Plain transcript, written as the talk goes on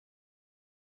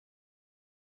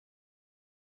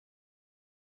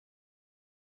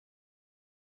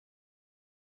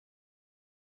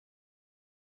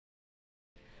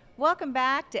Welcome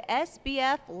back to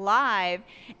SBF Live.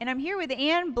 And I'm here with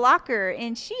Ann Blocker,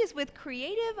 and she is with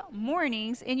Creative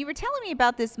Mornings. And you were telling me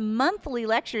about this monthly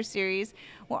lecture series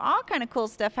where all kind of cool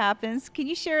stuff happens. Can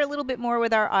you share a little bit more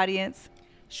with our audience?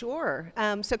 Sure.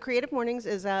 So Creative Mornings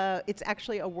is it's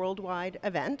actually a worldwide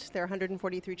event. There are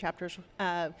 143 chapters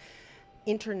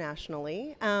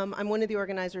internationally. I'm one of the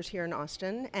organizers here in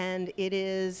Austin, and it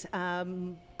is a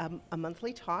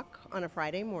monthly talk on a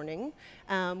Friday morning.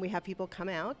 We have people come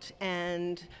out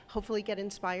and hopefully get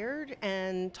inspired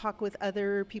and talk with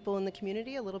other people in the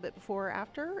community a little bit before or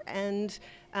after, and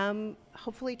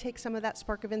hopefully take some of that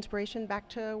spark of inspiration back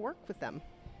to work with them.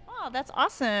 Oh, that's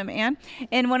awesome, Ann.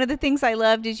 And one of the things I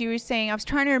loved is you were saying, I was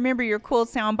trying to remember your cool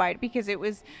soundbite because it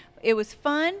was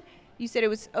fun. You said it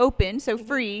was open, so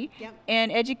free, Yep.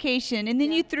 and education, and then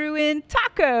Yeah. you threw in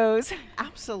tacos.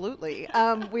 Absolutely.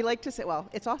 We like to say, well,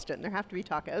 it's Austin, there have to be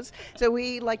tacos. So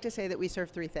we like to say that we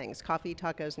serve three things: coffee,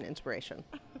 tacos, and inspiration.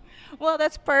 Well,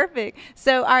 that's perfect.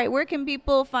 So, all right, where can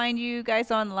people find you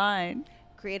guys online?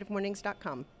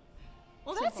 CreativeMornings.com.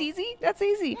 Well, that's easy. That's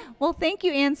easy. Well, thank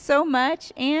you, Ann, so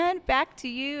much. And back to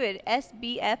you at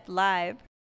SBF Live.